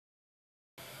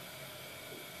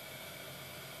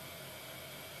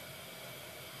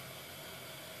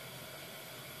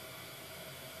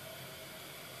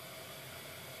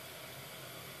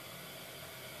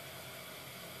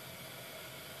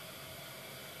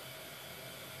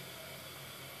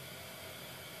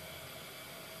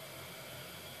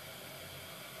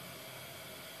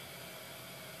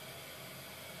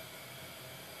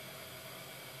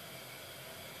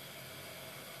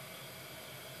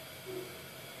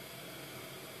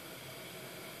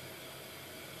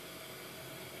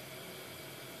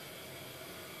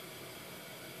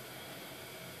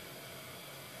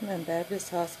I'm in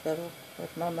Baptist Hospital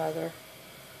with my mother,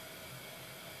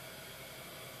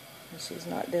 and she's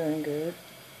not doing good.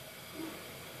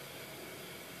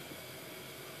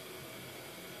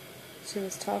 She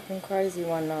was talking crazy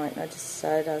one night, and I just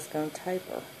decided I was going to tape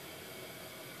her.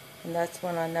 And that's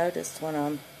when I noticed when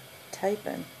I'm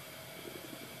taping,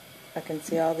 I can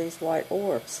see all these white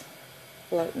orbs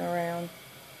floating around,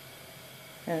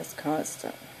 and it's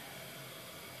constant.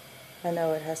 I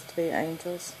know it has to be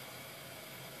angels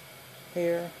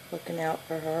here looking out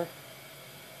for her.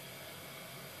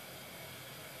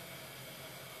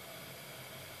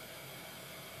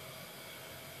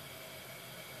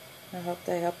 I hope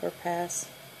they help her pass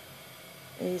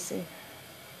easy.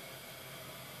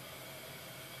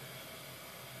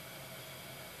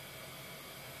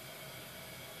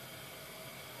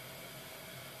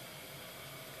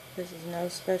 This is no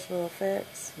special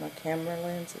effects. My camera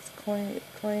lens is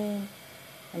clean.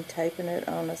 I'm taping it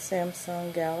on a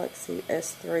Samsung Galaxy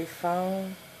S3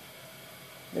 phone.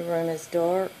 The room is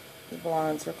dark. The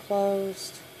blinds are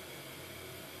closed.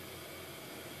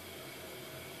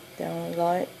 The only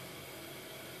light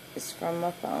is from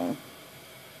my phone.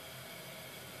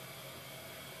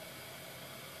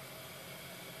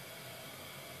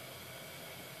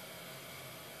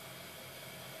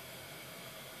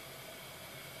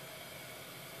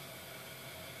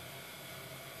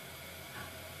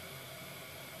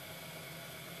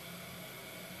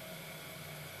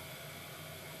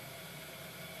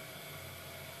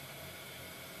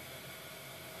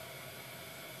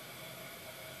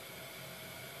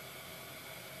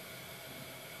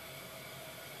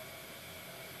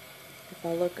 If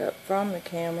I look up from the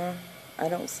camera, I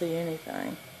don't see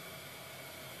anything.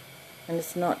 And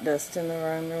it's not dust in the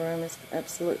room. The room is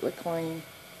absolutely clean.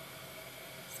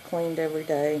 It's cleaned every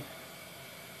day.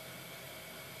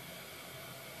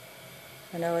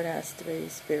 I know it has to be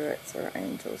spirits or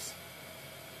angels.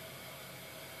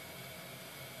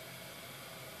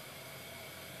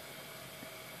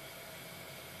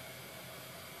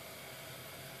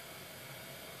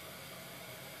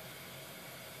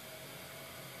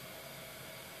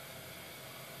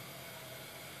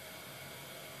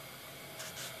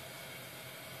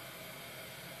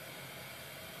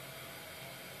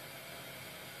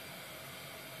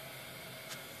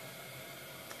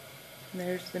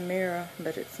 There's the mirror,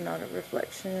 but it's not a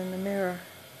reflection in the mirror.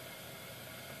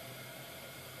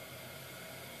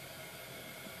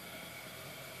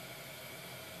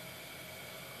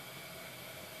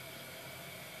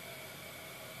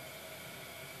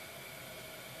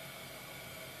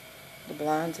 The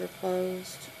blinds are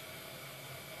closed.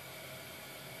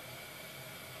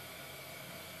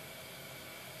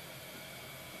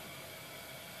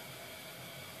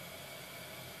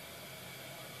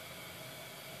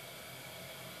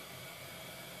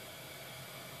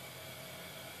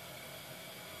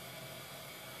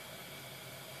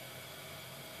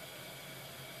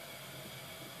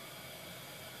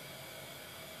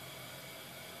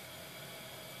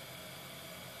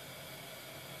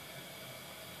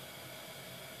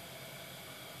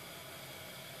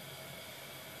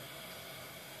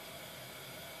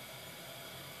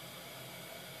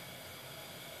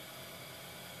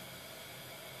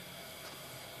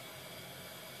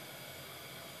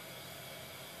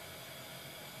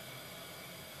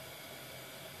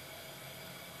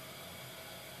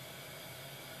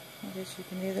 I guess you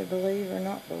can either believe or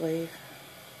not believe.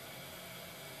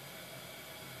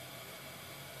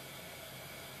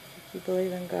 If you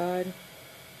believe in God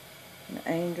and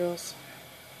angels,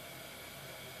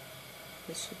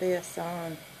 this should be a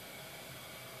sign.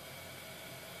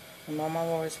 My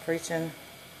mama was preaching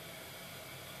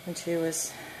when she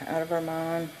was out of her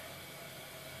mind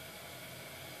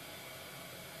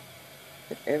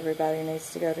that everybody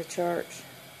needs to go to church.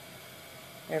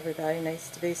 Everybody needs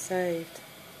to be saved.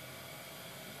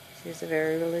 She's a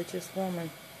very religious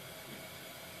woman.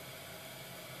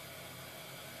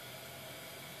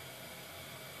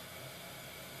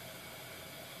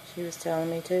 She was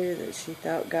telling me too that she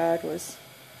thought God was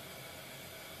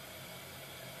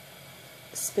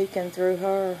speaking through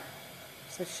her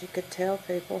so she could tell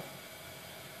people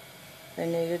they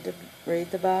needed to read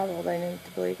the Bible, they needed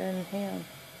to believe in Him.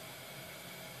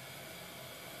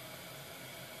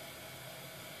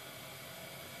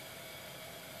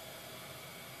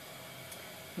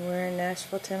 We're in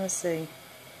Nashville, Tennessee,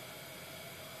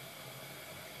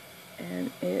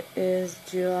 and it is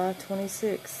July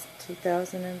 26,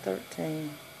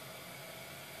 2013.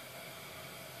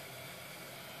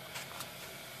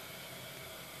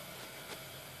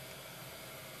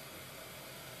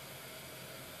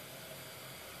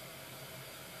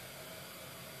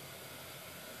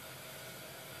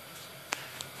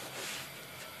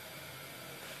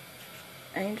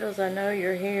 Angels, I know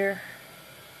you're here.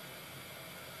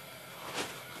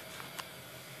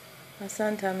 My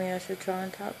son told me I should try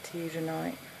and talk to you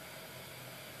tonight.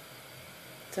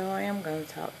 So I am going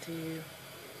to talk to you.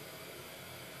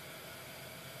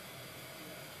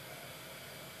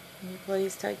 Can you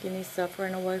please take any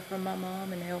suffering away from my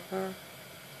mom and help her?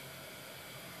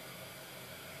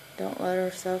 Don't let her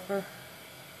suffer.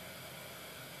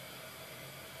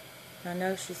 I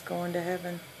know she's going to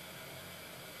heaven.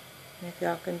 And if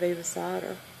y'all can be beside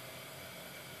her,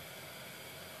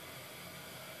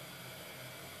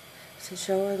 to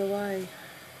show her the way,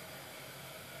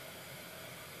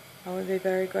 I would be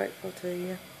very grateful to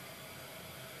you.